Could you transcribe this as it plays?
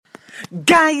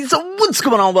Guys, what's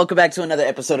going on? Welcome back to another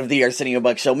episode of the Arsenio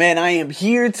Buck Show. Man, I am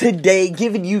here today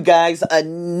giving you guys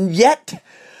yet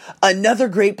another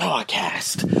great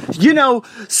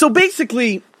podcast. So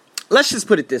basically, let's just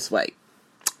put it this way.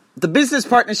 The business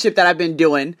partnership that I've been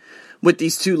doing with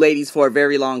these two ladies for a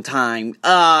very long time,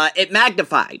 it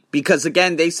magnified. Because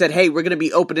again, they said, hey, we're going to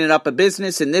be opening up a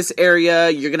business in this area.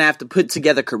 You're going to have to put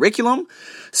together curriculum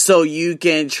so you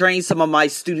can train some of my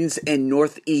students in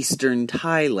northeastern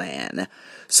Thailand.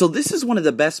 So this is one of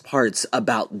the best parts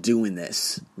about doing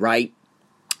this, right?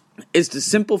 Is the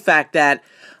simple fact that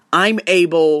I'm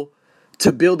able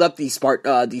to build up these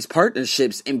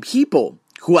partnerships and people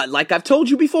who, like I've told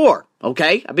you before,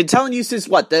 okay? I've been telling you since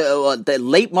the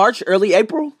late March, early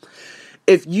April.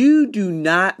 If you do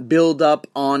not build up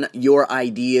on your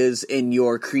ideas and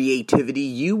your creativity,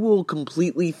 you will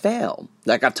completely fail.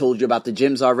 Like I've told you about the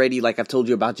gyms already, like I've told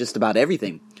you about just about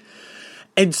everything.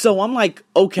 And so I'm like,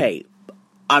 okay,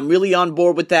 I'm really on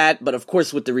board with that. But of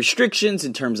course, with the restrictions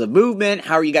in terms of movement,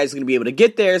 how are you guys going to be able to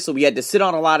get there? So we had to sit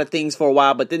on a lot of things for a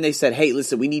while. But then they said, hey,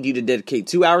 listen, we need you to dedicate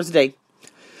 2 hours a day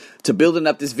to building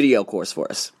up this video course for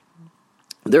us.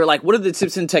 They're like, what are the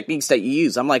tips and techniques that you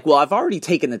use? I'm like, well, I've already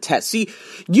taken the test. See,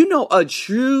 a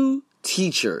true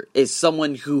teacher is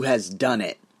someone who has done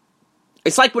it.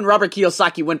 It's like when Robert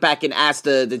Kiyosaki went back and asked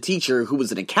the teacher who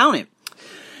was an accountant.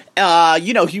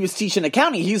 He was teaching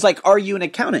accounting. He's like, are you an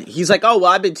accountant? He's like, oh,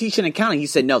 well, I've been teaching accounting. He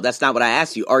said, no, that's not what I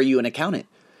asked you. Are you an accountant?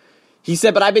 He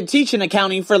said, but I've been teaching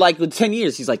accounting for 10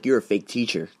 years. He's like, you're a fake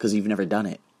teacher because you've never done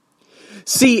it.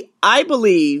 See, I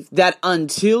believe that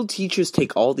until teachers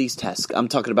take all these tests, I'm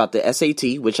talking about the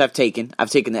SAT, which I've taken. I've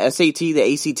taken the SAT,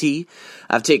 the ACT.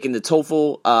 I've taken the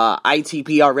TOEFL,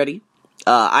 ITP already.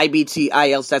 IBT,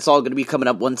 IELTS, that's all going to be coming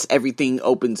up once everything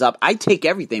opens up. I take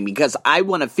everything because I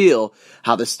want to feel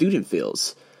how the student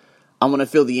feels. I want to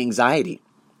feel the anxiety.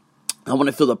 I want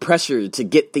to feel the pressure to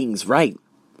get things right.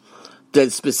 The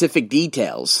specific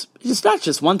details. It's not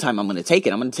just one time I'm going to take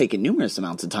it. I'm going to take it numerous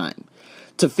amounts of time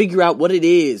to figure out what it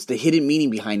is, the hidden meaning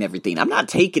behind everything. I'm not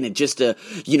taking it just to,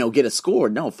 get a score.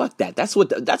 No, fuck that. That's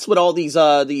what all these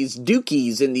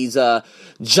Dukies and these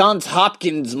Johns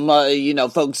Hopkins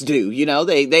folks do.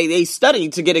 They study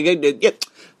to get a good.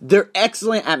 They're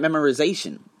excellent at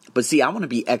memorization, but see, I want to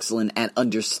be excellent at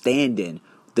understanding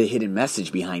the hidden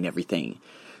message behind everything.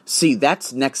 See,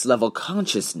 that's next level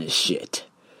consciousness shit.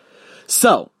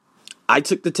 So, I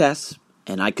took the test.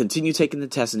 And I continue taking the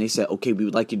test, and they said, okay, we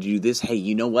would like you to do this. Hey,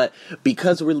 you know what?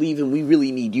 Because we're leaving, we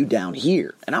really need you down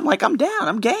here. And I'm like, I'm down.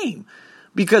 I'm game.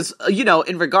 Because,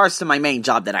 in regards to my main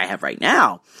job that I have right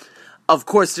now, of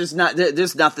course, there's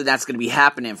nothing that's going to be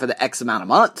happening for the X amount of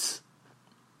months.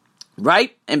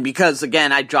 Right? And because,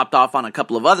 again, I dropped off on a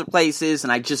couple of other places,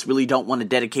 and I just really don't want to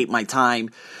dedicate my time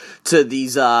to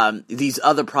these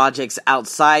other projects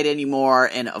outside anymore.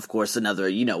 And of course, another,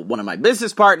 one of my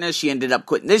business partners, she ended up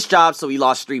quitting this job, so we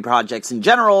lost 3 projects in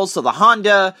general. So the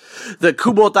Honda, the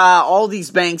Kubota, all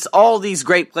these banks, all these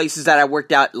great places that I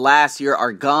worked out last year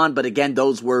are gone. But again,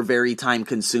 those were very time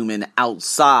consuming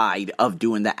outside of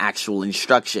doing the actual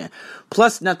instruction.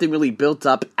 Plus, nothing really built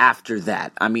up after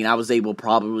that. I mean, I was able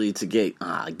probably to get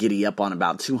giddy up on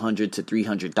about $200 to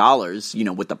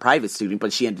 $300, with the private student,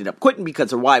 but she ended up quitting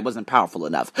because her why wasn't powerful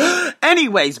enough.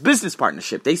 Anyways, business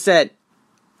partnership. They said,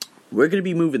 we're going to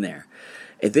be moving there.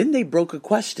 And then they broke a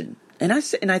question. And I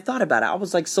thought about it. I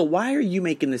was like, so why are you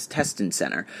making this testing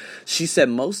center? She said,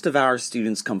 most of our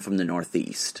students come from the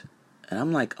Northeast. And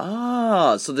I'm like,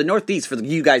 so the Northeast, for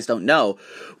you guys don't know,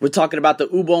 we're talking about the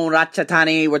Ubon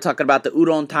Ratchathani, we're talking about the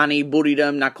Udon Thani,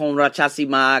 Buriram, Nakhon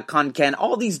Ratchasima, Konkan,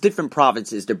 all these different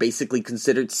provinces. They're basically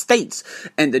considered states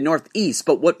in the Northeast.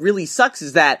 But what really sucks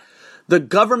is that the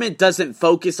government doesn't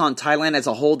focus on Thailand as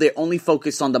a whole. They only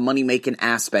focus on the money-making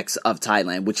aspects of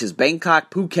Thailand, which is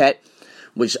Bangkok, Phuket,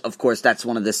 which, of course, that's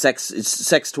one of the sex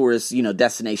tourist,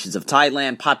 destinations of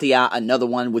Thailand. Pattaya, another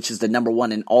one, which is the number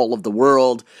one in all of the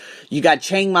world. You got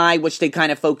Chiang Mai, which they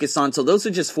kind of focus on. So those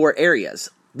are just 4 areas.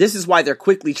 This is why they're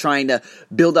quickly trying to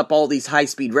build up all these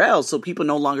high-speed rails so people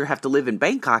no longer have to live in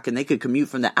Bangkok and they could commute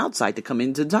from the outside to come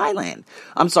into Thailand.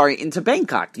 Into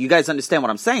Bangkok. You guys understand what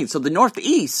I'm saying? So the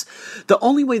Northeast, the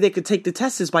only way they could take the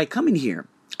test is by coming here.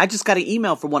 I just got an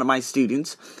email from one of my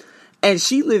students, and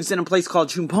she lives in a place called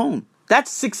Chumpon.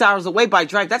 That's 6 hours away by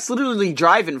drive. That's literally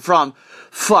driving from,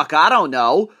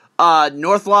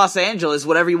 North Los Angeles,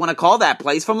 whatever you want to call that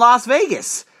place, from Las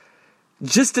Vegas,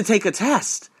 just to take a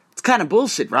test. It's kind of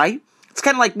bullshit, right? It's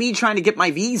kind of like me trying to get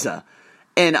my visa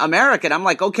in America. And I'm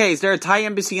like, okay, is there a Thai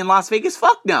embassy in Las Vegas?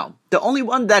 Fuck no. The only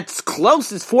one that's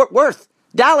close is Fort Worth,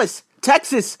 Dallas,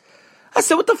 Texas. I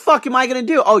said, what the fuck am I going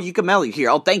to do? Oh, you can mail it here.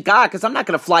 Oh, thank God, because I'm not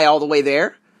going to fly all the way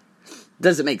there.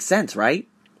 Doesn't make sense, right?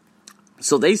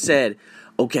 So they said,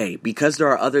 okay, because there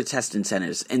are other testing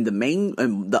centers, and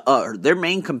their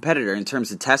main competitor in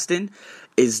terms of testing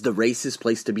is the racist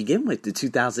place to begin with, the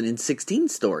 2016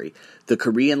 story. The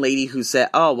Korean lady who said,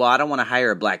 oh, well, I don't want to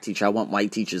hire a black teacher. I want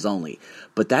white teachers only.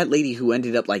 But that lady who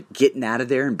ended up, like, getting out of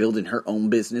there and building her own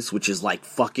business, which is, like,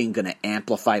 fucking gonna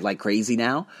amplify like crazy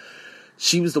now,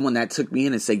 she was the one that took me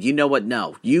in and said, you know what,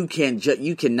 no, you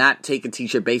cannot take a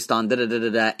teacher based on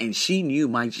da-da-da-da-da. And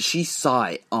she saw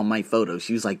it on my photo.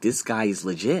 She was like, this guy is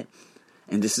legit.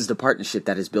 And this is the partnership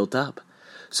that is built up.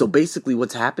 So basically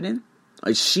what's happening,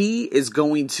 she is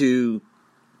going to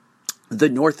the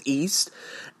Northeast.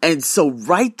 And so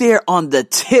right there on the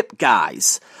tip,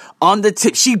 guys, on the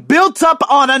tip, she built up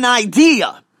on an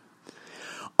idea.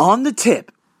 On the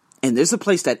tip, and there's a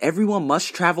place that everyone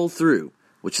must travel through,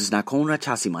 which is Nakhon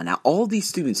Ratchasima. Now, all these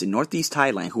students in Northeast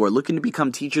Thailand who are looking to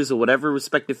become teachers or whatever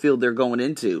respective field they're going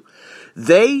into,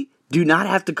 they do not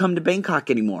have to come to Bangkok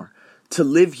anymore to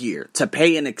live here, to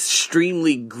pay an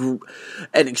extremely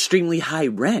high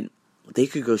rent. They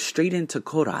could go straight into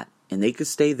Korat, and they could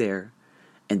stay there,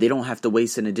 and they don't have to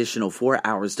waste an additional 4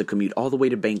 hours to commute all the way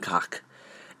to Bangkok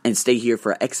and stay here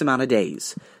for X amount of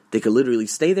days. They could literally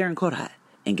stay there in Korat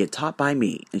and get taught by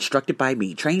me, instructed by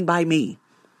me, trained by me.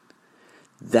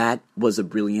 That was a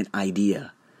brilliant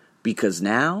idea, because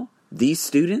now these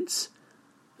students,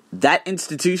 that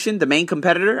institution, the main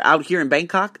competitor out here in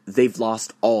Bangkok, they've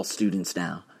lost all students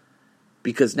now.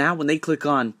 Because now when they click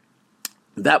on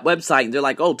that website and they're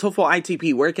like, oh, TOEFL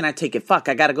ITP, where can I take it? Fuck,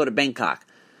 I gotta go to Bangkok.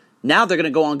 Now they're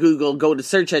gonna go on Google, go to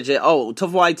search engine, oh,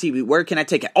 TOEFL ITP, where can I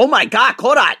take it? Oh my God,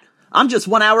 Korat! I'm just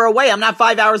 1 hour away, I'm not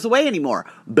 5 hours away anymore.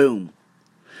 Boom.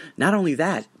 Not only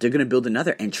that, they're gonna build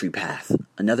another entry path,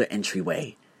 another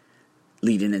entryway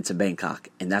leading into Bangkok.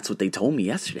 And that's what they told me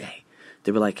yesterday.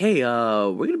 They were like, hey,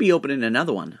 we're gonna be opening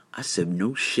another one. I said,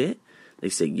 no shit? They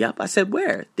said, yep. I said,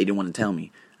 where? They didn't want to tell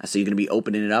me. I said, you're gonna be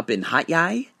opening it up in Hat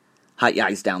Yai? Hat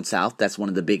Yai's down south. That's one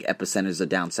of the big epicenters of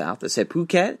down south. I said,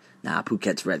 Phuket? Nah,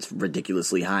 Phuket's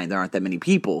ridiculously high, and there aren't that many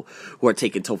people who are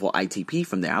taking TOEFL ITP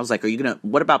from there. I was like,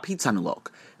 what about Phitsanulok?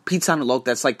 Phitsanulok,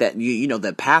 that's like that, you know,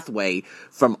 the pathway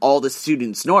from all the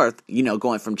students north, you know,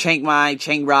 going from Chiang Mai,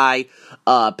 Chiang Rai,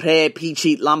 Pre,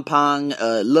 Pichit, Lampang,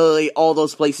 Loi, all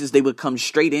those places, they would come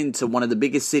straight into one of the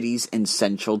biggest cities in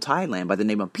central Thailand by the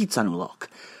name of Phitsanulok.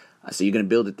 I said, you're going to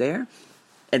build it there?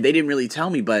 And they didn't really tell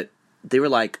me, but they were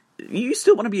like, you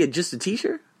still want to be just a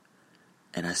teacher?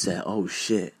 And I said, oh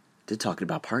shit, they're talking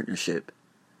about partnership.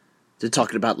 They're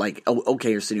talking about like, oh,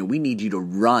 okay, Arsenio, we need you to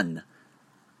run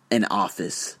an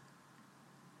office.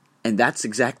 And that's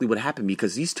exactly what happened,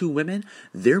 because these two women,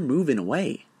 they're moving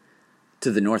away to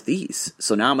the Northeast.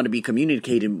 So now I'm going to be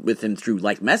communicating with them through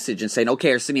like message and saying,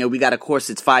 okay, Arsenio, we got a course,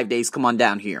 it's 5 days, come on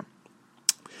down here.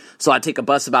 So I take a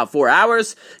bus about 4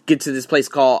 hours, get to this place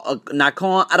called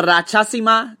Nakhon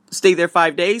Ratchasima, stay there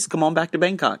 5 days, come on back to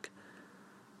Bangkok.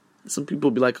 Some people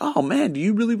will be like, oh man, do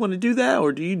you really want to do that?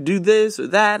 Or do you do this or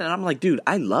that? And I'm like, dude,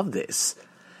 I love this.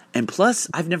 And plus,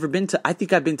 I think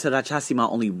I've been to Ratchasima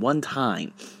only one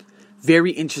time.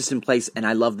 Very interesting place, and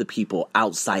I love the people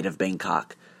outside of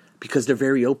Bangkok because they're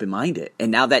very open-minded.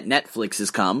 And now that Netflix has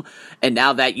come, and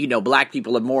now that, you know, black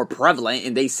people are more prevalent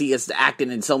and they see us acting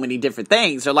in so many different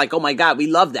things, they're like, oh my God, we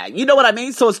love that. You know what I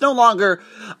mean? So it's no longer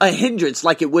a hindrance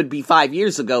like it would be 5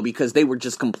 years ago, because they were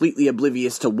just completely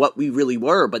oblivious to what we really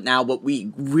were, but now what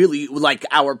we really, like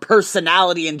our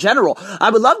personality in general. I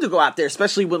would love to go out there,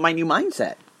 especially with my new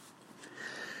mindset.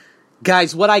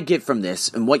 Guys, what I get from this,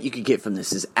 and what you could get from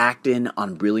this, is acting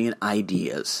on brilliant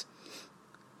ideas.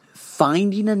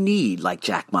 Finding a need, like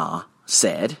Jack Ma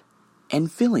said,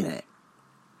 and filling it.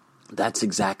 That's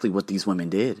exactly what these women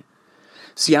did.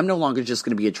 See, I'm no longer just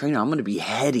going to be a trainer. I'm going to be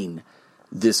heading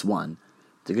this one.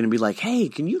 They're going to be like, hey,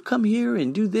 can you come here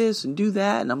and do this and do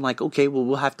that? And I'm like, okay, well,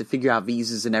 we'll have to figure out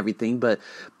visas and everything. But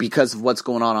because of what's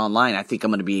going on online, I think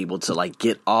I'm going to be able to like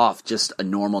get off just a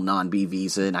normal non-B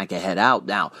visa and I can head out.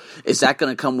 Now, is that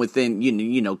going to come within,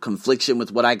 you know, confliction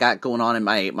with what I got going on in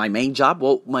my main job?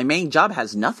 Well, my main job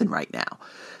has nothing right now.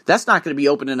 That's not going to be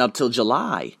opening up till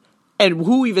July. And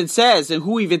who even says and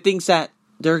who even thinks that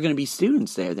there are going to be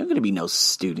students there? There are going to be no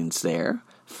students there.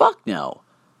 Fuck no.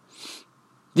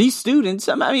 These students,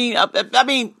 I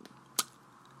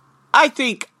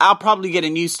think I'll probably get a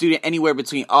new student anywhere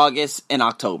between August and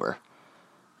October.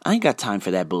 I ain't got time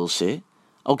for that bullshit.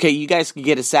 Okay, you guys can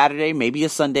get a Saturday, maybe a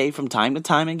Sunday from time to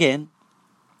time again.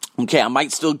 Okay, I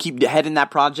might still keep heading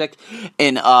that project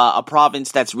in a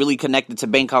province that's really connected to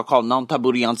Bangkok called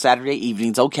Nonthaburi on Saturday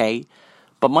evenings, okay.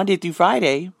 But Monday through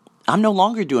Friday, I'm no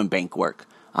longer doing bank work.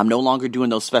 I'm no longer doing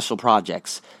those special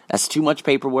projects. That's too much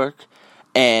paperwork.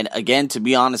 And again, to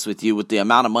be honest with you, with the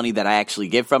amount of money that I actually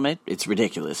get from it, it's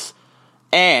ridiculous.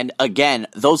 And again,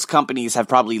 those companies have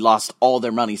probably lost all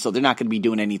their money, so they're not going to be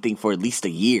doing anything for at least a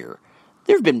year.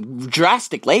 There have been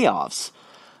drastic layoffs.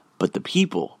 But the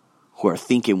people who are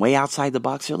thinking way outside the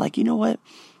box are like, you know what?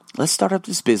 Let's start up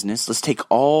this business. Let's take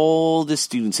all the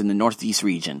students in the Northeast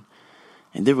region.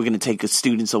 And then we're going to take the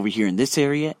students over here in this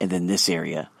area and then this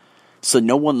area. So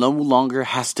no one no longer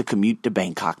has to commute to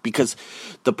Bangkok. Because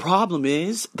the problem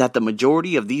is that the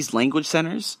majority of these language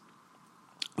centers,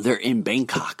 they're in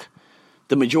Bangkok.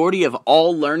 The majority of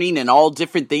all learning and all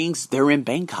different things, they're in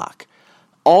Bangkok.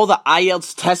 All the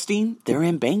IELTS testing, they're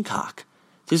in Bangkok.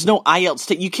 There's no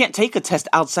IELTS. You can't take a test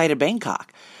outside of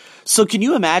Bangkok. So can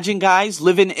you imagine, guys,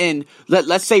 living in,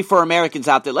 let's say for Americans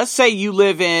out there, let's say you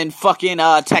live in fucking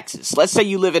Texas. Let's say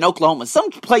you live in Oklahoma,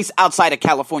 some place outside of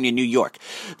California, New York.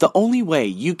 The only way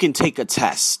you can take a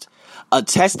test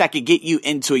that could get you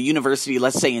into a university,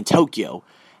 let's say in Tokyo,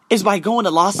 is by going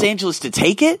to Los Angeles to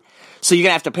take it. So you're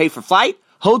going to have to pay for flight,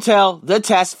 hotel, the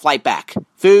test, flight back,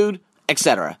 food,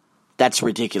 etc. That's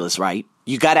ridiculous, right?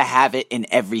 You got to have it in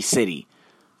every city.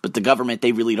 But the government,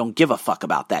 they really don't give a fuck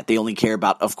about that. They only care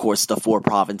about, of course, the 4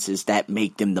 provinces that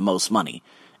make them the most money.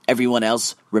 Everyone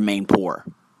else remain poor.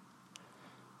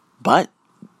 But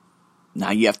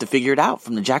now you have to figure it out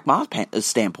from the Jack Ma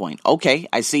standpoint. Okay,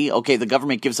 I see. Okay, the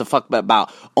government gives a fuck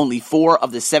about only 4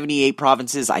 of the 78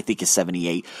 provinces. I think it's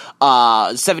 78.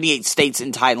 78 states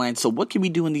in Thailand. So what can we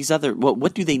do in these other...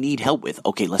 What do they need help with?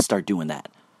 Okay, let's start doing that.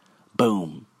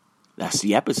 Boom. That's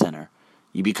the epicenter.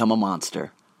 You become a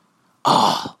monster.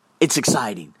 Oh, it's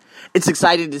exciting. It's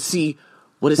exciting to see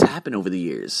what has happened over the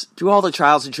years. Through all the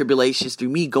trials and tribulations, through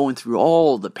me going through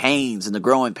all the pains and the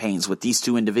growing pains with these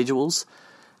 2 individuals,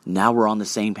 now we're on the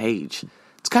same page.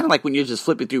 It's kind of like when you're just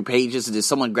flipping through pages and then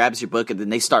someone grabs your book and then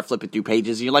they start flipping through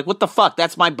pages and you're like, what the fuck?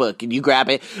 That's my book. And you grab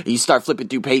it and you start flipping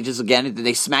through pages again and then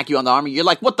they smack you on the arm and you're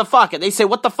like, what the fuck? And they say,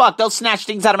 what the fuck? They'll snatch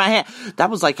things out of my hand.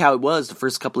 That was like how it was the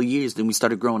first couple of years. Then we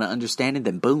started growing an understanding.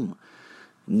 Then boom.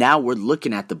 Now we're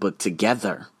looking at the book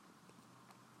together.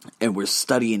 And we're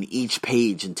studying each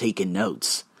page and taking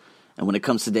notes. And when it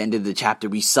comes to the end of the chapter,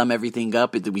 we sum everything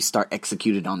up and then we start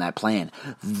executing on that plan.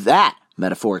 That,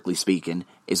 metaphorically speaking,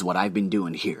 is what I've been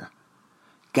doing here.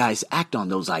 Guys, act on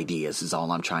those ideas is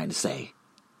all I'm trying to say.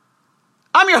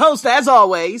 I'm your host, as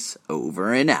always,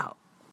 over and out.